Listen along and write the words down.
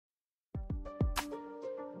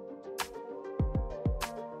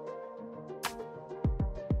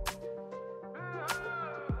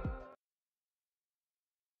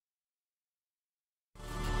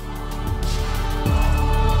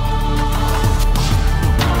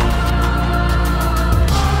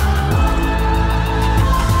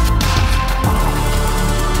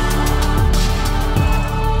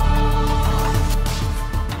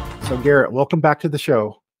Garrett, welcome back to the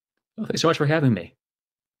show. Well, thanks so much for having me.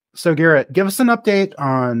 So Garrett, give us an update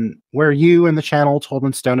on where you and the channel Told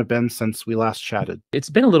in Stone have been since we last chatted. It's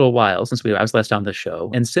been a little while since I was last on the show.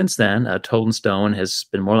 And since then, Told in Stone has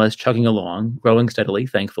been more or less chugging along, growing steadily,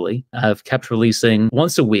 thankfully. I've kept releasing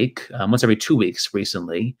once a week, once every 2 weeks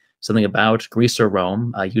recently, something about Greece or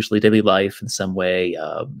Rome, usually daily life in some way,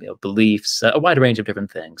 beliefs, a wide range of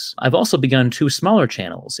different things. I've also begun 2 smaller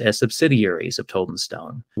channels as subsidiaries of Told in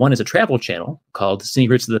Stone. One is a travel channel called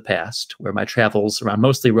Secrets of the Past, where my travels around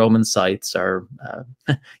mostly Roman sites are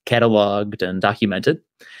cataloged and documented.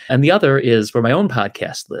 And the other is where my own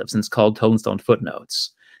podcast lives, and it's called Told in Stone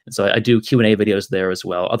Footnotes. And so I do Q&A videos there as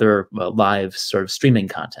well, other live sort of streaming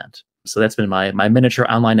content. So that's been my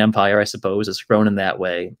miniature online empire, I suppose, has grown in that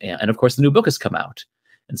way. And of course, the new book has come out.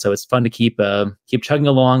 And so it's fun to keep chugging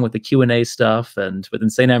along with the Q&A stuff. And with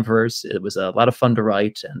Insane Emperors, it was a lot of fun to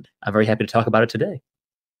write. And I'm very happy to talk about it today.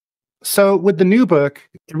 So with the new book,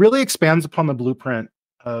 it really expands upon the blueprint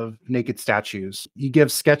of naked statues. You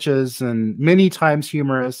give sketches and many times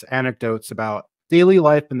humorous anecdotes about daily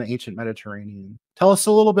life in the ancient Mediterranean. Tell us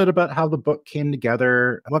a little bit about how the book came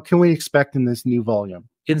together. What can we expect in this new volume?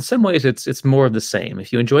 In some ways, it's more of the same.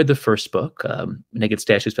 If you enjoyed the first book, Naked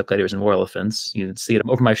Statues, Gladiators, and War Elephants, you can see it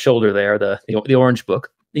over my shoulder there, the orange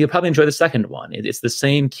book. You'll probably enjoy the second one. It's the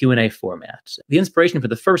same Q&A format. The inspiration for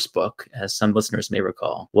the first book, as some listeners may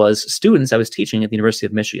recall, was students I was teaching at the University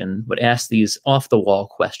of Michigan would ask these off-the-wall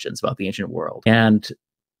questions about the ancient world. And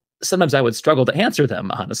sometimes I would struggle to answer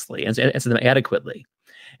them, honestly, and answer them adequately.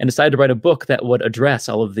 And decided to write a book that would address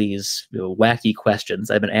all of these wacky questions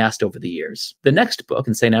I've been asked over the years. The next book,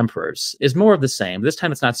 Insane Emperors, is more of the same. This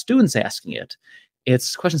time it's not students asking it.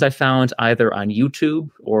 It's questions I found either on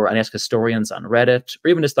YouTube or on Ask Historians on Reddit, or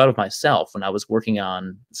even just thought of myself when I was working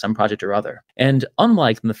on some project or other. And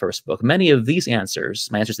unlike in the first book, many of these answers,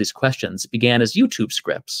 my answers to these questions, began as YouTube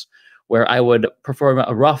scripts, where I would perform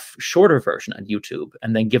a rough, shorter version on YouTube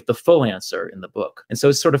and then give the full answer in the book. And so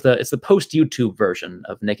it's sort of the post-YouTube version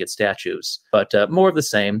of Naked Statues, but more of the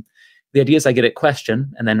same. The idea is I get a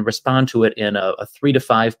question and then respond to it in a 3 to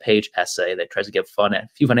 5 page essay that tries to give a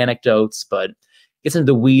few fun anecdotes, but gets into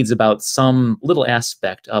the weeds about some little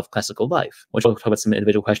aspect of classical life, which we'll talk about some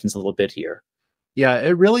individual questions a little bit here. Yeah,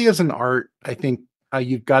 it really is an art. I think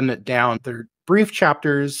you've gotten it down. They're brief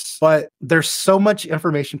chapters, but there's so much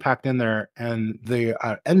information packed in there, and the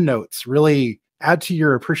endnotes really add to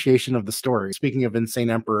your appreciation of the story. Speaking of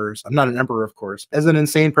insane emperors, I'm not an emperor, of course. As an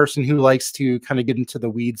insane person who likes to kind of get into the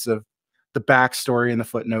weeds of the backstory and the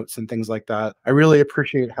footnotes and things like that, I really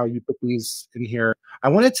appreciate how you put these in here. I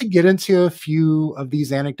wanted to get into a few of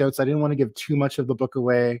these anecdotes. I didn't want to give too much of the book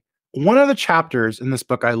away. One of the chapters in this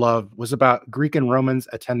book I love was about Greek and Romans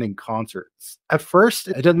attending concerts. At first,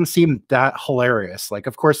 it doesn't seem that hilarious. Like,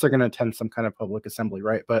 of course, they're going to attend some kind of public assembly,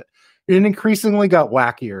 right? But it increasingly got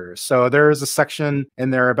wackier. So there is a section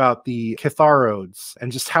in there about the Kitharodes and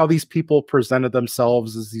just how these people presented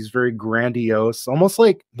themselves as these very grandiose, almost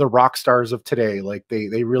like the rock stars of today. Like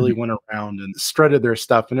they really went around and strutted their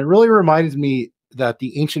stuff. And it really reminded me that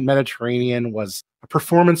the ancient Mediterranean was a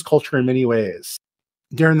performance culture in many ways.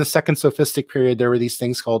 During the second Sophistic period, there were these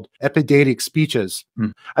things called epidatic speeches.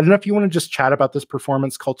 I don't know if you want to just chat about this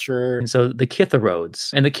performance culture. And so the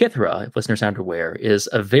Kitharodes, and the Kithra, if listeners aren't aware, is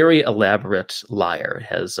a very elaborate lyre.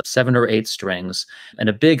 It has 7 or 8 strings and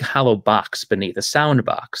a big hollow box beneath, a sound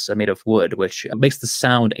box made of wood, which makes the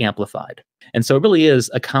sound amplified. And so it really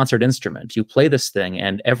is a concert instrument. You play this thing,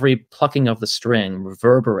 and every plucking of the string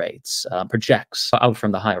reverberates, projects out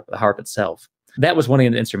from the harp itself. That was one of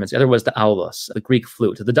the instruments. The other was the aulos, the Greek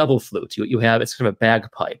flute, the double flute. You have, it's sort of a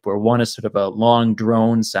bagpipe, where one is sort of a long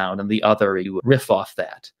drone sound and the other you riff off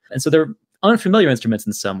that. And so they're unfamiliar instruments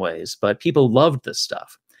in some ways, but people loved this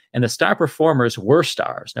stuff. And the star performers were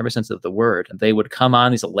stars in every sense of the word. And they would come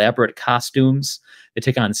on these elaborate costumes. They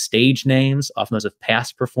take on stage names, often those of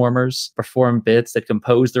past performers, perform bits that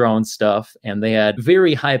compose their own stuff. And they had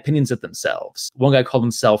very high opinions of themselves. One guy called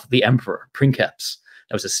himself the Emperor, Princeps.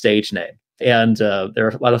 That was his stage name. And there are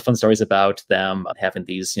a lot of fun stories about them having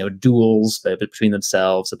these, duels between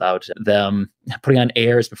themselves, about them putting on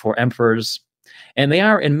airs before emperors. And they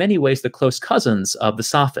are, in many ways, the close cousins of the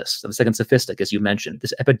Sophists, of the second Sophistic, as you mentioned,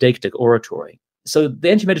 this epidactic oratory. So the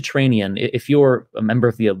ancient Mediterranean, if you're a member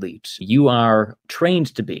of the elite, you are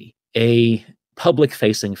trained to be a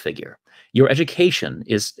public-facing figure. Your education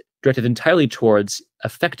is directed entirely towards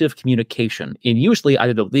effective communication in usually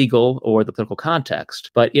either the legal or the political context.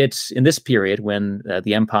 But it's in this period when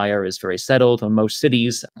the empire is very settled, when most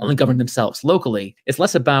cities only govern themselves locally, it's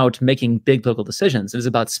less about making big political decisions. It is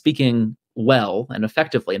about speaking well and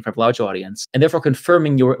effectively in front of a large audience, and therefore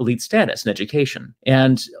confirming your elite status in education.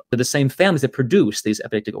 And the same families that produce these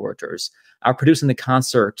epidictic orators are producing the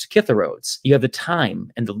concert kitharodes. You have the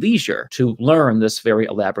time and the leisure to learn this very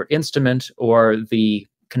elaborate instrument or the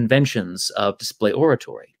conventions of display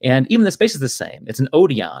oratory. And even the space is the same. It's an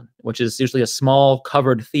odeon, which is usually a small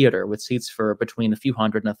covered theater with seats for between a few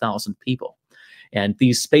hundred and 1,000 people. And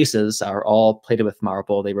these spaces are all plated with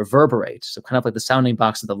marble. They reverberate, so kind of like the sounding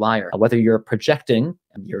box of the lyre. Whether you're projecting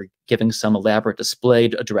and you're giving some elaborate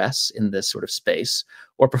displayed address in this sort of space,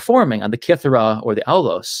 or performing on the kithara or the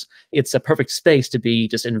aulos, it's a perfect space to be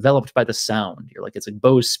just enveloped by the sound. It's like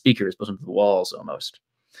Bose speakers built into the walls almost.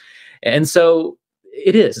 And so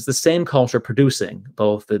it's the same culture producing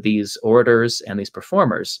both these orators and these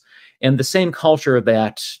performers, and the same culture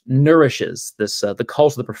that nourishes this the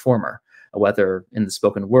cult of the performer, whether in the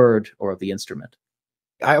spoken word or of the instrument.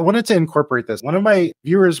 I wanted to incorporate this. One of my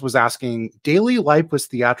viewers was asking, daily life was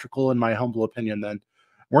theatrical in my humble opinion then.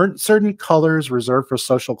 Weren't certain colors reserved for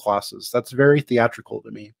social classes? That's very theatrical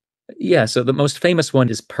to me. Yeah, so the most famous one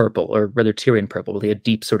is purple, or rather Tyrian purple, with a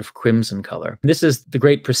deep sort of crimson color. This is the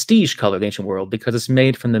great prestige color of the ancient world because it's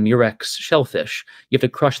made from the murex shellfish. You have to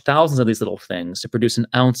crush thousands of these little things to produce an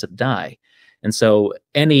ounce of dye. And so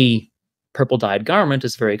any purple-dyed garment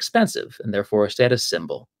is very expensive and therefore a status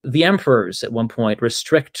symbol. The emperors at one point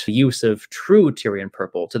restrict the use of true Tyrian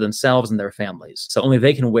purple to themselves and their families, so only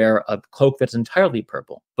they can wear a cloak that's entirely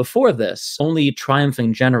purple. Before this, only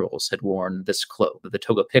triumphing generals had worn this cloak, the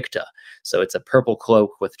toga picta, so it's a purple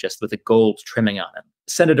cloak with a gold trimming on it.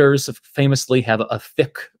 Senators famously have a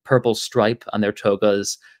thick purple stripe on their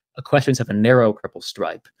togas. Equestrians have a narrow purple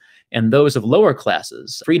stripe. And those of lower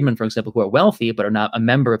classes, freedmen, for example, who are wealthy but are not a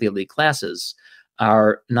member of the elite classes,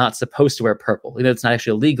 are not supposed to wear purple. Even though it's not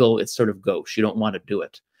actually illegal, it's sort of gauche. You don't want to do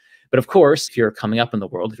it. But of course, if you're coming up in the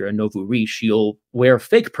world, if you're a nouveau riche, you'll wear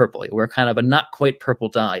fake purple. You'll wear kind of a not quite purple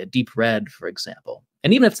dye, a deep red, for example.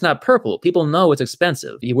 And even if it's not purple, people know it's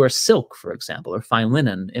expensive. You wear silk, for example, or fine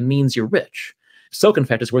linen. It means you're rich. Silk, in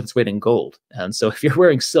fact, is worth its weight in gold. And so if you're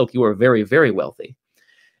wearing silk, you are very, very wealthy.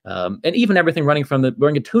 And even everything running from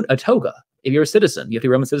wearing a toga. If you're a citizen, you have to be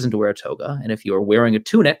a Roman citizen to wear a toga. And if you're wearing a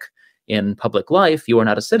tunic in public life, you are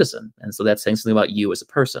not a citizen. And so that's saying something about you as a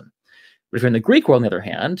person. But if you're in the Greek world, on the other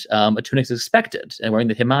hand, a tunic is expected, and wearing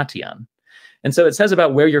the himation. And so it says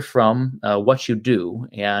about where you're from, what you do,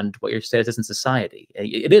 and what your status is in society.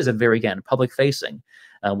 It is a very, again, public-facing.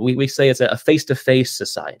 We say it's a face-to-face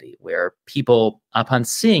society where people, upon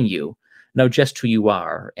seeing you, know just who you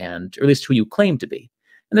are, or at least who you claim to be.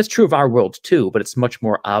 And that's true of our world too, but it's much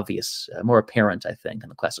more obvious, more apparent, I think, in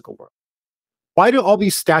the classical world. Why do all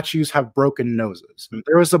these statues have broken noses?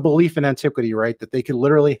 There was a belief in antiquity, right, that they could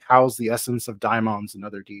literally house the essence of daimons and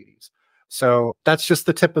other deities. So that's just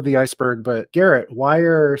the tip of the iceberg. But Garrett, why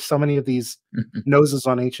are so many of these noses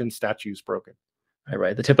on ancient statues broken?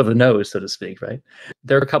 Right, the tip of the nose, so to speak, right?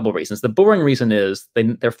 There are a couple of reasons. The boring reason is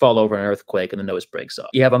they fall over in an earthquake and the nose breaks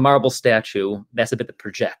off. You have a marble statue, that's the bit that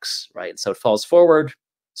projects, right? So it falls forward,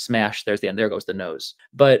 smash, there's the end, there goes the nose.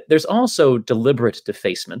 But there's also deliberate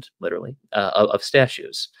defacement, literally, of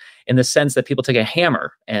statues, in the sense that people take a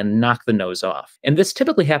hammer and knock the nose off. And this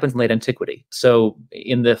typically happens in late antiquity. So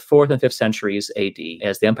in the 4th and 5th centuries AD,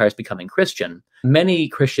 as the empire is becoming Christian, many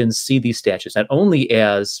Christians see these statues not only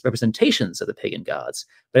as representations of the pagan gods,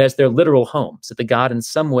 but as their literal homes, that the god in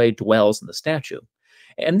some way dwells in the statue.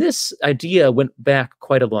 And this idea went back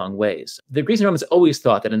quite a long ways. The Greeks and Romans always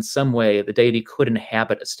thought that in some way the deity could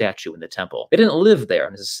inhabit a statue in the temple. They didn't live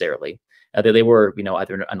there necessarily. They were,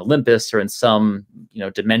 either on Olympus or in some,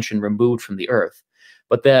 dimension removed from the earth.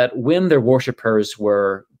 But that when their worshippers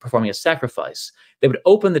were performing a sacrifice, they would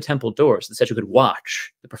open the temple doors so the statue could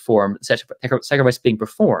watch the sacrifice being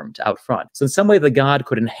performed out front. So in some way, the god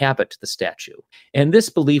could inhabit the statue. And this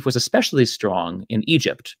belief was especially strong in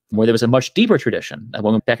Egypt, where there was a much deeper tradition,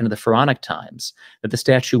 when back into the pharaonic times, that the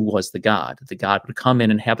statue was the god. That the god would come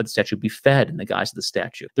in, inhabit the statue, be fed in the guise of the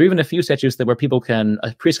statue. There are even a few statues where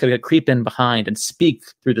a priest could creep in behind and speak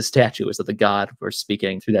through the statue as though the god were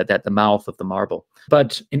speaking through the mouth of the marble.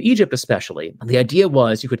 But in Egypt especially, the idea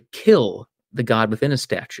was you could kill the god within a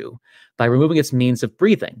statue by removing its means of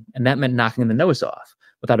breathing, and that meant knocking the nose off.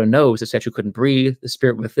 Without a nose, the statue couldn't breathe, the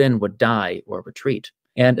spirit within would die or retreat.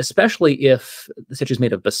 And especially if the statue is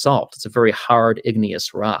made of basalt, it's a very hard,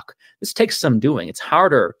 igneous rock. This takes some doing. It's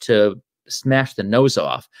harder to smash the nose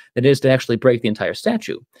off than it is to actually break the entire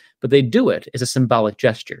statue. But they do it as a symbolic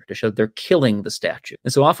gesture to show they're killing the statue.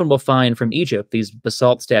 And so often we'll find from Egypt these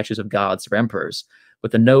basalt statues of gods or emperors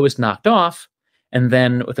with the nose knocked off and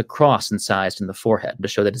then with a cross incised in the forehead to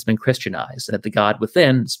show that it's been Christianized and that the god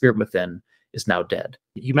within, the spirit within, is now dead.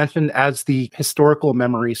 You mentioned as the historical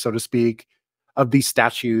memory, so to speak, of these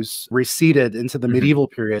statues receded into the medieval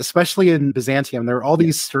period, especially in Byzantium. There are all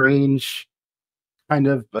these strange kind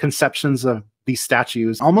of conceptions of these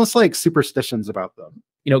statues, almost like superstitions about them.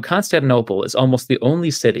 You know, Constantinople is almost the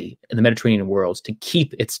only city in the Mediterranean world to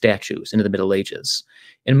keep its statues into the Middle Ages.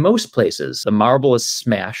 In most places, the marble is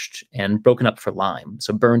smashed and broken up for lime,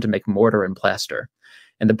 so burned to make mortar and plaster.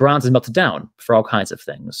 And the bronze is melted down for all kinds of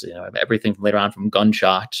things, you know, everything later on from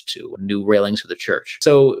gunshot to new railings for the church.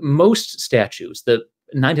 So most statues, the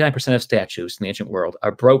 99% of statues in the ancient world,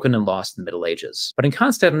 are broken and lost in the Middle Ages. But in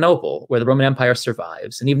Constantinople, where the Roman Empire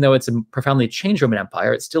survives, and even though it's a profoundly changed Roman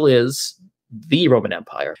Empire, it still is the Roman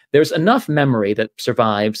Empire. There's enough memory that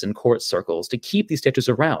survives in court circles to keep these statues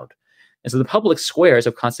around. And so the public squares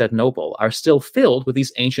of Constantinople are still filled with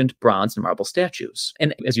these ancient bronze and marble statues.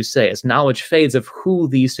 And as you say, as knowledge fades of who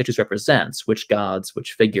these statues represents, which gods,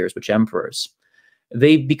 which figures, which emperors,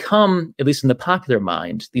 they become, at least in the popular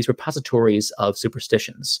mind, these repositories of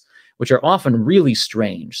superstitions, which are often really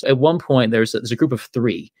strange. At one point, there's a group of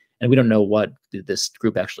 3, and we don't know what this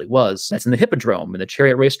group actually was. That's in the Hippodrome, in the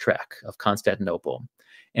chariot racetrack of Constantinople.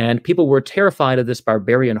 And people were terrified of this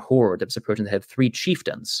barbarian horde that was approaching. They had 3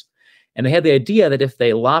 chieftains. And they had the idea that if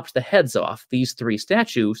they lopped the heads off these 3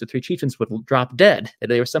 statues, the 3 chieftains would drop dead, that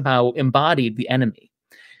they were somehow embodied the enemy.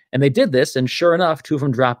 And they did this, and sure enough, 2 of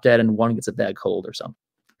them drop dead and 1 gets a bad cold or something.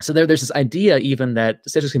 So there's this idea even that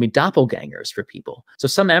statues can be doppelgangers for people. So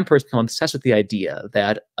some emperors become obsessed with the idea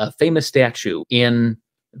that a famous statue in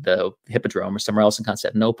the Hippodrome or somewhere else in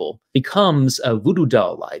Constantinople becomes a voodoo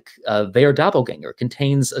doll-like. Their doppelganger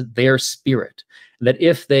contains their spirit. That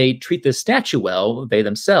if they treat this statue well, they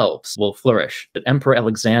themselves will flourish. Emperor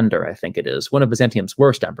Alexander, I think it is, one of Byzantium's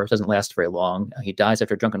worst emperors, doesn't last very long. He dies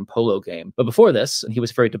after a drunken polo game. But before this, he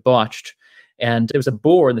was very debauched. And there was a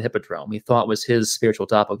boar in the Hippodrome he thought was his spiritual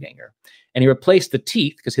doppelganger. And he replaced the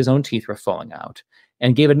teeth, because his own teeth were falling out,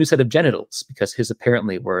 and gave a new set of genitals because his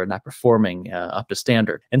apparently were not performing up to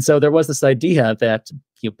standard. And so there was this idea that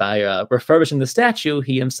by refurbishing the statue,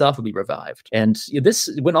 he himself would be revived. And this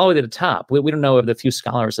went all the way to the top. We don't know if the few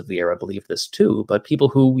scholars of the era believed this too, but people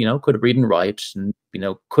who, could read and write and,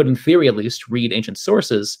 could in theory at least read ancient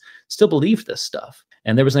sources still believed this stuff.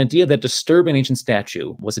 And there was an idea that disturbing an ancient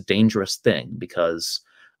statue was a dangerous thing because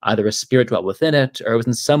either a spirit dwelt within it or it was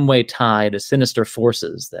in some way tied to sinister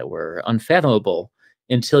forces that were unfathomable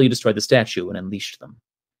until you destroyed the statue and unleashed them.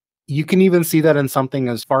 You can even see that in something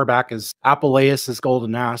as far back as Apuleius'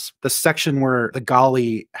 Golden Ass, the section where the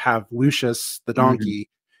Galli have Lucius, the donkey,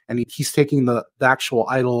 and he's taking the actual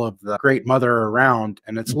idol of the Great Mother around,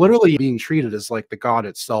 and it's literally being treated as like the god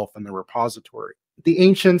itself in the repository. The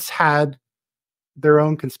ancients had their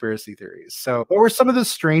own conspiracy theories. So what were some of the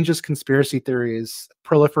strangest conspiracy theories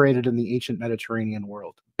proliferated in the ancient Mediterranean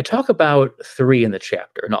world? I talk about 3 in the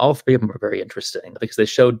chapter, and all 3 of them are very interesting because they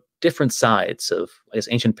showed different sides of,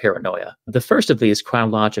 ancient paranoia. The first of these,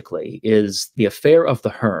 chronologically, is the affair of the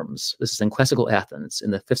Herms. This is in classical Athens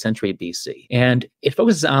in the 5th century BC. And it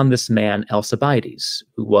focuses on this man, Alcibiades,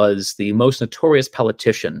 who was the most notorious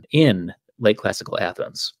politician in late classical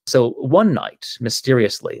Athens. So one night,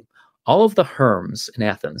 mysteriously, all of the Herms in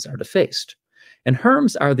Athens are defaced. And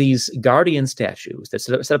Herms are these guardian statues that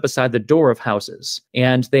set up beside the door of houses.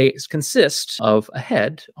 And they consist of a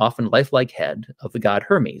head, often lifelike head, of the god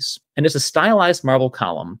Hermes. And it's a stylized marble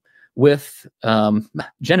column with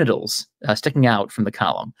genitals sticking out from the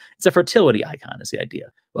column. It's a fertility icon is the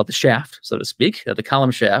idea. Well, the shaft, so to speak, the column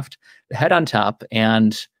shaft, the head on top,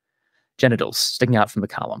 and genitals sticking out from the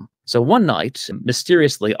column. So one night,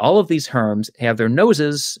 mysteriously, all of these Herms have their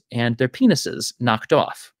noses and their penises knocked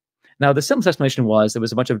off. Now, the simplest explanation was there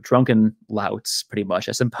was a bunch of drunken louts, pretty much.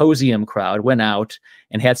 A symposium crowd went out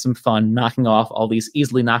and had some fun knocking off all these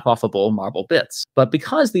easily knock-offable marble bits. But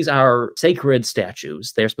because these are sacred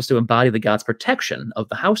statues, they're supposed to embody the god's protection of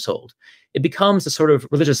the household, it becomes a sort of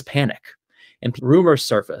religious panic. And rumors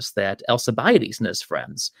surfaced that Alcibiades and his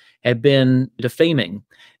friends had been defaming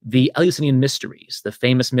the Eleusinian mysteries, the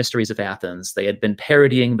famous mysteries of Athens. They had been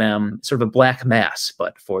parodying them, sort of a black mass,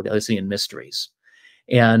 but for the Eleusinian mysteries.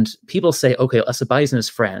 And people say, okay, Alcibiades and his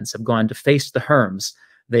friends have gone to face the Herms.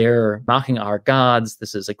 They're mocking our gods.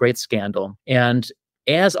 This is a great scandal. And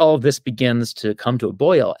as all of this begins to come to a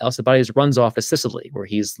boil, Alcibiades runs off to Sicily, where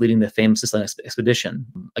he's leading the famous Sicilian expedition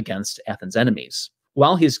against Athens' enemies.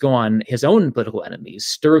 while he's gone, his own political enemies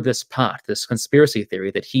stir this pot, this conspiracy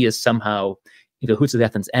theory that he is somehow cahoots with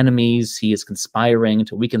Athens' enemies. He is conspiring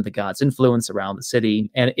to weaken the god's influence around the city,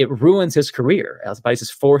 and it ruins his career. Alcibiades is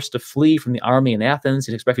forced to flee from the army in Athens.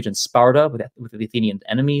 He takes refuge in Sparta with the Athenian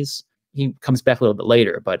enemies. He comes back a little bit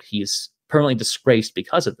later, but he's permanently disgraced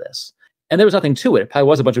because of this. And there was nothing to it. It probably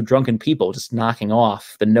was a bunch of drunken people just knocking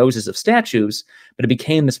off the noses of statues, but it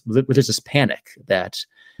became this religious panic that,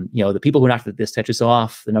 the people who knocked the statues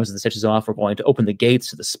off, the noses of the statues off, were going to open the gates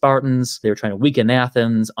to the Spartans. They were trying to weaken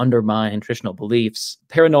Athens, undermine traditional beliefs.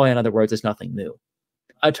 Paranoia, in other words, is nothing new.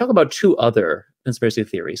 I talk about two other conspiracy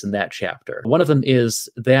theories in that chapter. One of them is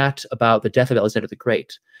that about the death of Alexander the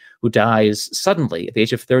Great, who dies suddenly at the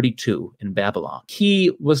age of 32 in Babylon.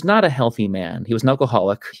 He was not a healthy man. He was an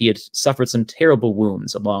alcoholic. He had suffered some terrible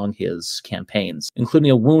wounds along his campaigns, including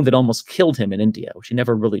a wound that almost killed him in India, which he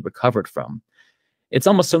never really recovered from. It's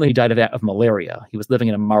almost certainly he died of malaria. He was living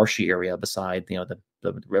in a marshy area beside the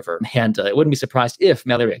river, and it wouldn't be surprised if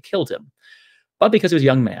malaria killed him. But because he was a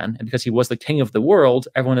young man, and because he was the king of the world,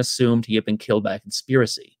 everyone assumed he had been killed by a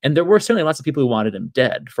conspiracy. And there were certainly lots of people who wanted him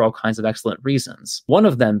dead for all kinds of excellent reasons. One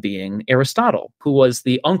of them being Aristotle, who was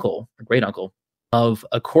the uncle, or great uncle, of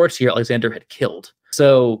a courtier Alexander had killed.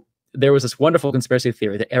 So there was this wonderful conspiracy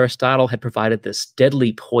theory that Aristotle had provided this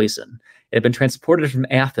deadly poison. It had been transported from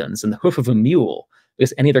Athens in the hoof of a mule,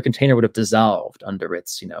 because any other container would have dissolved under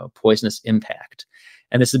its, poisonous impact.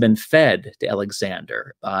 And this had been fed to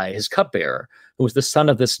Alexander by his cupbearer, who was the son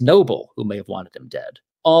of this noble who may have wanted him dead.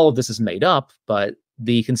 All of this is made up, but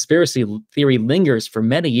the conspiracy theory lingers for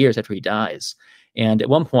many years after he dies. And at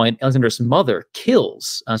one point, Alexander's mother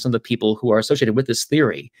kills some of the people who are associated with this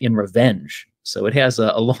theory in revenge. So it has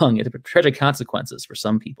a long, tragic consequences for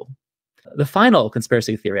some people. The final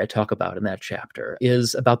conspiracy theory I talk about in that chapter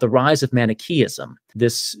is about the rise of Manichaeism,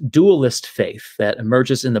 this dualist faith that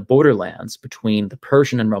emerges in the borderlands between the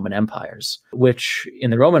Persian and Roman empires, which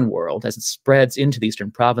in the Roman world, as it spreads into the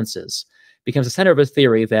eastern provinces, becomes the center of a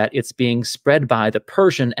theory that it's being spread by the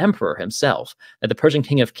Persian emperor himself, that the Persian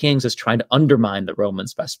king of kings is trying to undermine the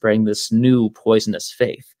Romans by spreading this new poisonous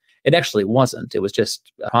faith. It actually wasn't. It was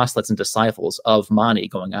just proselytes and disciples of Mani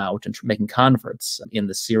going out and making converts in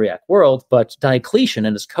the Syriac world. But Diocletian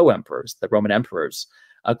and his co-emperors, the Roman emperors,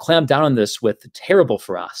 clamped down on this with terrible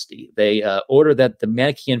ferocity. They ordered that the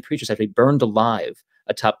Manichaean preachers have to be burned alive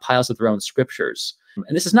atop piles of their own scriptures.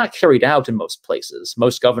 And this is not carried out in most places.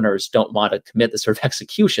 Most governors don't want to commit this sort of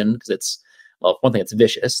execution because it's, well, one thing, it's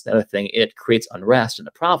vicious. The other thing, it creates unrest in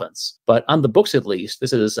the province. But on the books, at least,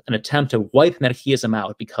 this is an attempt to wipe Manichaeism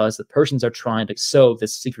out because the Persians are trying to sow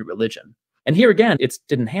this secret religion. And here again, it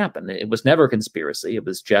didn't happen. It was never a conspiracy. It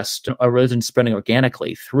was just a religion spreading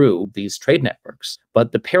organically through these trade networks.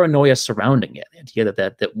 But the paranoia surrounding it, the idea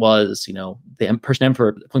that was, the Persian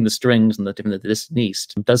emperor pulling the strings in the distant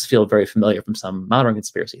east, does feel very familiar from some modern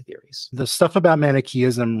conspiracy theories. The stuff about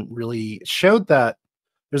Manichaeism really showed that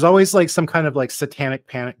there's always some kind of satanic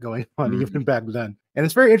panic going on even back then. And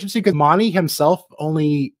it's very interesting because Mani himself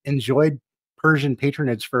only enjoyed Persian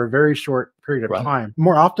patronage for a very short period of time.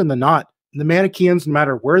 More often than not, the Manichaeans, no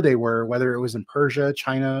matter where they were, whether it was in Persia,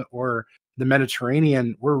 China, or the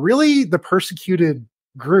Mediterranean, were really the persecuted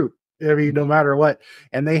group. I mean, no matter what.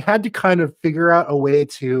 And they had to kind of figure out a way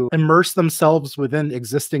to immerse themselves within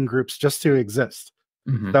existing groups just to exist.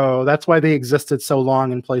 So that's why they existed so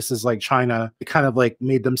long in places like China. It kind of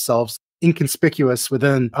made themselves inconspicuous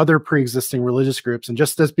within other pre-existing religious groups and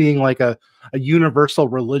just as being a universal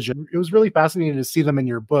religion. It was really fascinating to see them in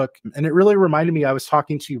your book. And it really reminded me, I was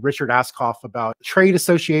talking to Richard Askoff about trade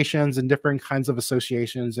associations and different kinds of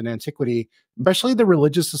associations in antiquity, especially the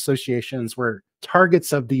religious associations were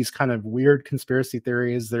targets of these kind of weird conspiracy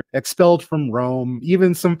theories. They're expelled from Rome.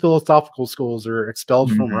 Even some philosophical schools are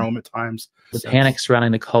expelled from Rome at times. The panic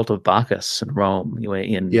surrounding the cult of Bacchus in Rome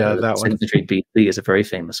in the 2nd century BC is a very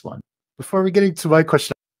famous one. Before we get into my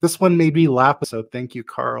question, this one made me laugh, so thank you,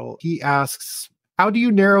 Carl. He asks, how do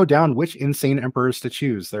you narrow down which insane emperors to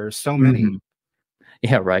choose? There are so many.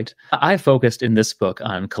 Yeah, right. I focused in this book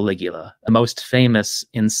on Caligula, the most famous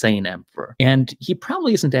insane emperor. And he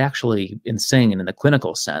probably isn't actually insane in the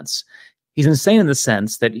clinical sense. He's insane in the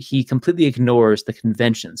sense that he completely ignores the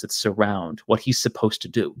conventions that surround what he's supposed to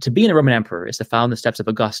do. To be a Roman emperor is to follow in the steps of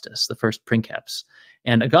Augustus, the first princeps.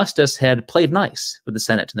 And Augustus had played nice with the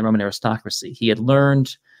Senate and the Roman aristocracy. He had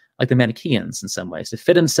learned, like the Manichaeans in some ways, to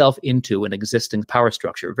fit himself into an existing power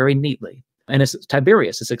structure very neatly. And as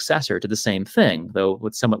Tiberius, a successor, to the same thing, though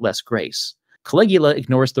with somewhat less grace. Caligula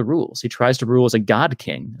ignores the rules. He tries to rule as a god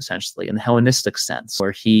king, essentially, in the Hellenistic sense,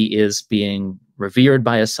 where he is being revered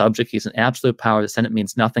by a subject. He's an absolute power. The Senate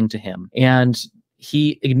means nothing to him. And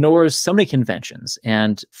he ignores so many conventions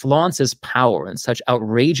and flaunts his power in such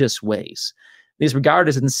outrageous ways. He's regarded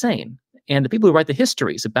as insane. And the people who write the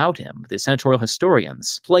histories about him, the senatorial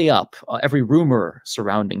historians, play up every rumor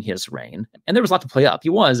surrounding his reign. And there was a lot to play up. He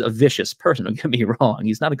was a vicious person, don't get me wrong.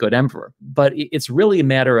 He's not a good emperor. But it's really a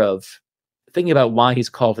matter of thinking about why he's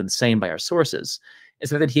called insane by our sources. Is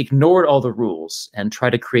that he ignored all the rules and tried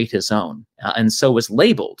to create his own, and so was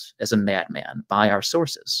labeled as a madman by our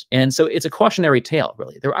sources. And so it's a cautionary tale,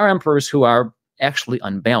 really. There are emperors who are actually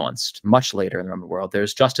unbalanced much later in the Roman world.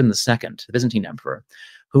 There's Justin II, the Byzantine emperor,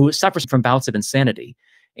 who suffers from bouts of insanity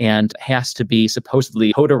and has to be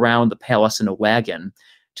supposedly towed around the palace in a wagon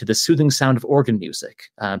to the soothing sound of organ music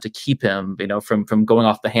to keep him, from going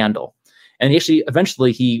off the handle. And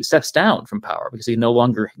eventually he steps down from power because he can no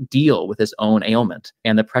longer deal with his own ailment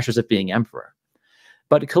and the pressures of being emperor.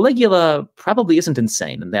 But Caligula probably isn't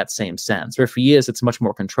insane in that same sense, or if he is, it's much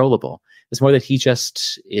more controllable. It's more that he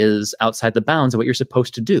just is outside the bounds of what you're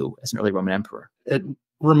supposed to do as an early Roman emperor. It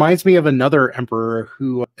reminds me of another emperor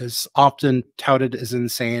who is often touted as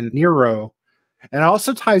insane, Nero. And it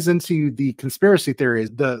also ties into the conspiracy theories,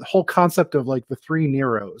 the whole concept of like the three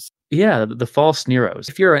Neros. Yeah, the false Neros.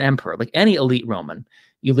 If you're an emperor, like any elite Roman,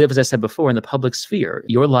 you live, as I said before, in the public sphere.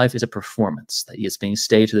 Your life is a performance that is being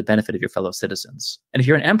staged to the benefit of your fellow citizens. And if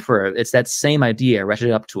you're an emperor, it's that same idea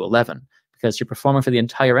ratcheted up to 11, because you're performing for the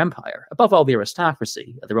entire empire, above all the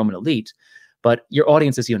aristocracy, the Roman elite, but your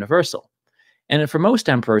audience is universal. And for most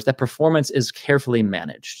emperors, that performance is carefully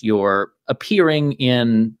managed. You're appearing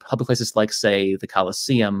in public places like, say, the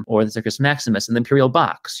Colosseum or the Circus Maximus in the imperial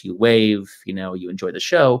box. You wave, you enjoy the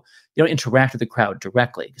show. You don't interact with the crowd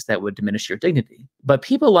directly because that would diminish your dignity. But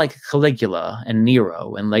people like Caligula and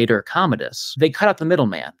Nero and later Commodus, they cut out the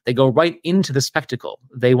middleman. They go right into the spectacle.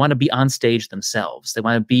 They want to be on stage themselves. They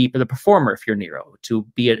want to be the performer if you're Nero, to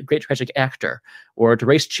be a great tragic actor, or to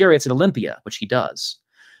race chariots at Olympia, which he does.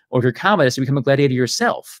 Or if you're Commodus, you become a gladiator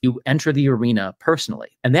yourself. You enter the arena personally.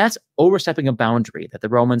 And that's overstepping a boundary that the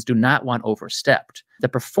Romans do not want overstepped. The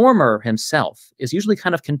performer himself is usually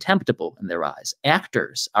kind of contemptible in their eyes.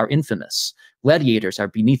 Actors are infamous. Gladiators are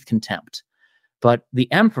beneath contempt. But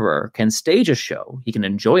the emperor can stage a show. He can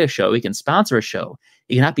enjoy a show. He can sponsor a show.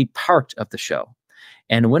 He cannot be part of the show.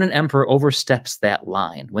 And when an emperor oversteps that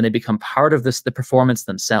line, when they become part of the performance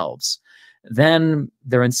themselves, then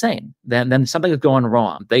they're insane. Then something is going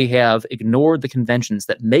wrong. They have ignored the conventions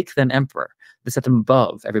that make them emperor, that set them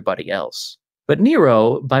above everybody else. But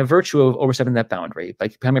Nero, by virtue of overstepping that boundary, by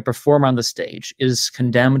becoming a performer on the stage, is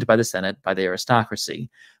condemned by the Senate, by the aristocracy,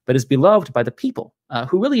 but is beloved by the people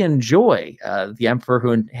who really enjoy the emperor,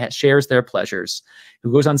 who shares their pleasures,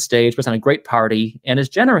 who goes on stage, puts on a great party, and is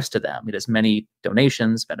generous to them. He does many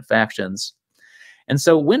donations, benefactions. And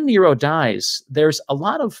so when Nero dies, there's a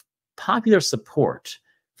lot of popular support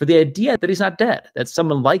for the idea that he's not dead, that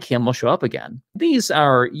someone like him will show up again. These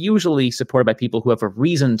are usually supported by people who have a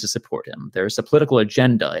reason to support him. There's a political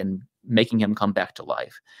agenda in making him come back to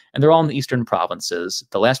life. And they're all in the eastern provinces.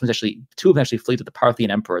 The last one's two of them actually flee to the Parthian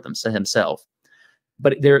emperor himself.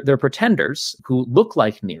 But they're pretenders who look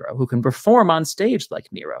like Nero, who can perform on stage like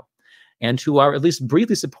Nero, and who are at least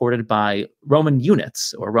briefly supported by Roman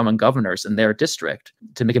units or Roman governors in their district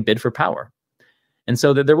to make a bid for power. And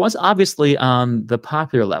so there was obviously on the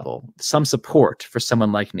popular level some support for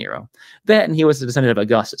someone like Nero. That, and he was a descendant of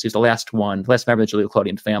Augustus. He was the last member of the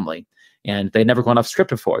Julio-Claudian family. And they'd never gone off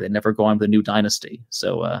script before. They'd never gone with a new dynasty.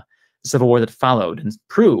 So the civil war that followed and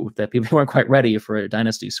proved that people weren't quite ready for a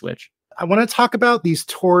dynasty switch. I want to talk about these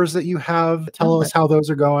tours that you have. Tell us how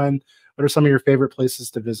those are going. What are some of your favorite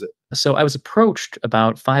places to visit? So I was approached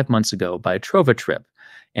about 5 months ago by Trova Trip.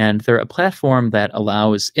 And they're a platform that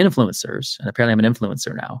allows influencers, and apparently I'm an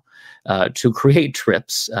influencer now, to create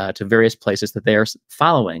trips to various places that they're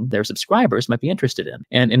following, their subscribers might be interested in.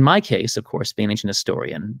 And in my case, of course, being an ancient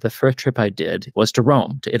historian, the first trip I did was to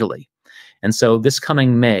Rome, to Italy. And so this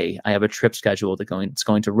coming May, I have a trip scheduled it's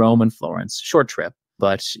going to Rome and Florence, short trip,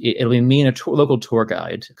 but it'll be me and a local tour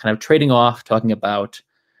guide kind of trading off, talking about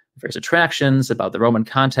various attractions, about the Roman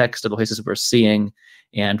context of the places we're seeing,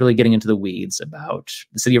 and really getting into the weeds about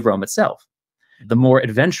the city of Rome itself. The more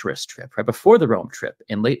adventurous trip, right before the Rome trip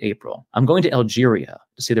in late April, I'm going to Algeria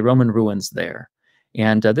to see the Roman ruins there.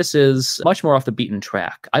 And this is much more off the beaten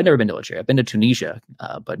track. I've never been to Algeria. I've been to Tunisia,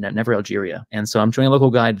 but never Algeria. And so I'm joining a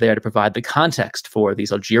local guide there to provide the context for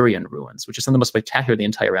these Algerian ruins, which is some of the most spectacular of the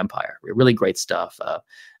entire empire. Really great stuff.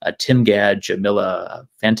 Timgad, Jamila,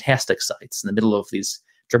 fantastic sites in the middle of these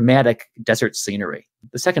dramatic desert scenery.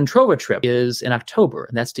 The second Trova trip is in October,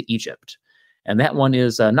 and that's to Egypt. And that one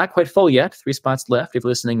is not quite full yet. 3 spots left if you're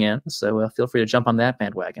listening in. So feel free to jump on that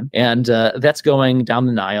bandwagon. And that's going down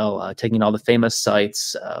the Nile, taking all the famous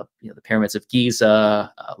sites, the pyramids of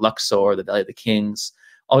Giza, Luxor, the Valley of the Kings,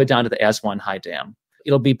 all the way down to the Aswan High Dam.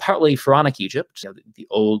 It'll be partly Pharaonic Egypt, the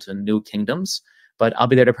old and new kingdoms, but I'll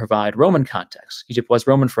be there to provide Roman context. Egypt was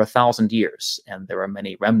Roman for 1,000 years, and there are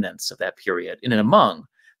many remnants of that period in and among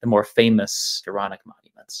the more famous Pharaonic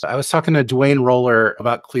monuments. I was talking to Dwayne Roller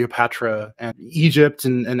about Cleopatra and Egypt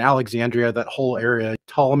and Alexandria, that whole area.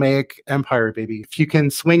 Ptolemaic Empire, baby. If you can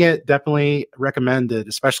swing it, definitely recommend it,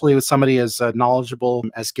 especially with somebody as knowledgeable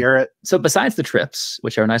as Garrett. So besides the trips,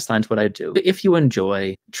 which are a nice line to what I do, if you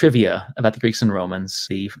enjoy trivia about the Greeks and Romans,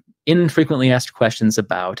 the infrequently asked questions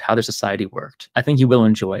about how their society worked, I think you will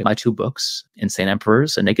enjoy my 2 books, Insane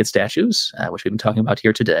Emperors and Naked Statues, which we've been talking about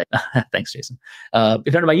here today. Thanks, Jason.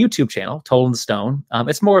 If you're on my YouTube channel, Told in Stone,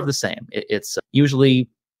 it's more of the same. It's usually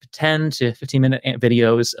 10 to 15-minute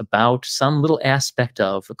videos about some little aspect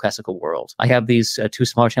of the classical world. I have these 2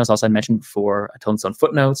 smaller channels, also I mentioned before, Told in Stone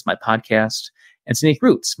Footnotes, my podcast, and Scenic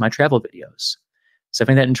Routes, my travel videos. So if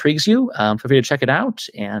anything that intrigues you, feel free to check it out,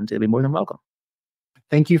 and it'll be more than welcome.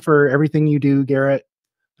 Thank you for everything you do, Garrett.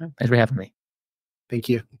 Thanks for having me. Thank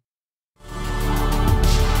you.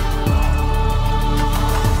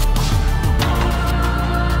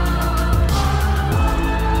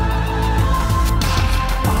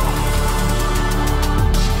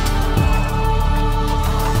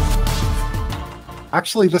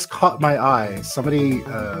 Actually, this caught my eye. Somebody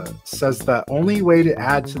says that only way to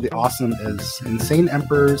add to the awesome is insane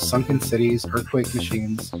emperors, sunken cities, earthquake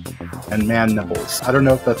machines, and man nipples. I don't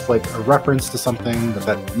know if that's like a reference to something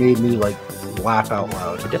that made me like laugh out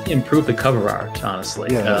loud. It definitely improved the cover art, honestly.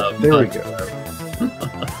 Yeah, there we go.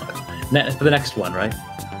 For the next one, right?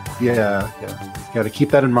 Yeah. Got to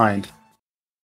keep that in mind.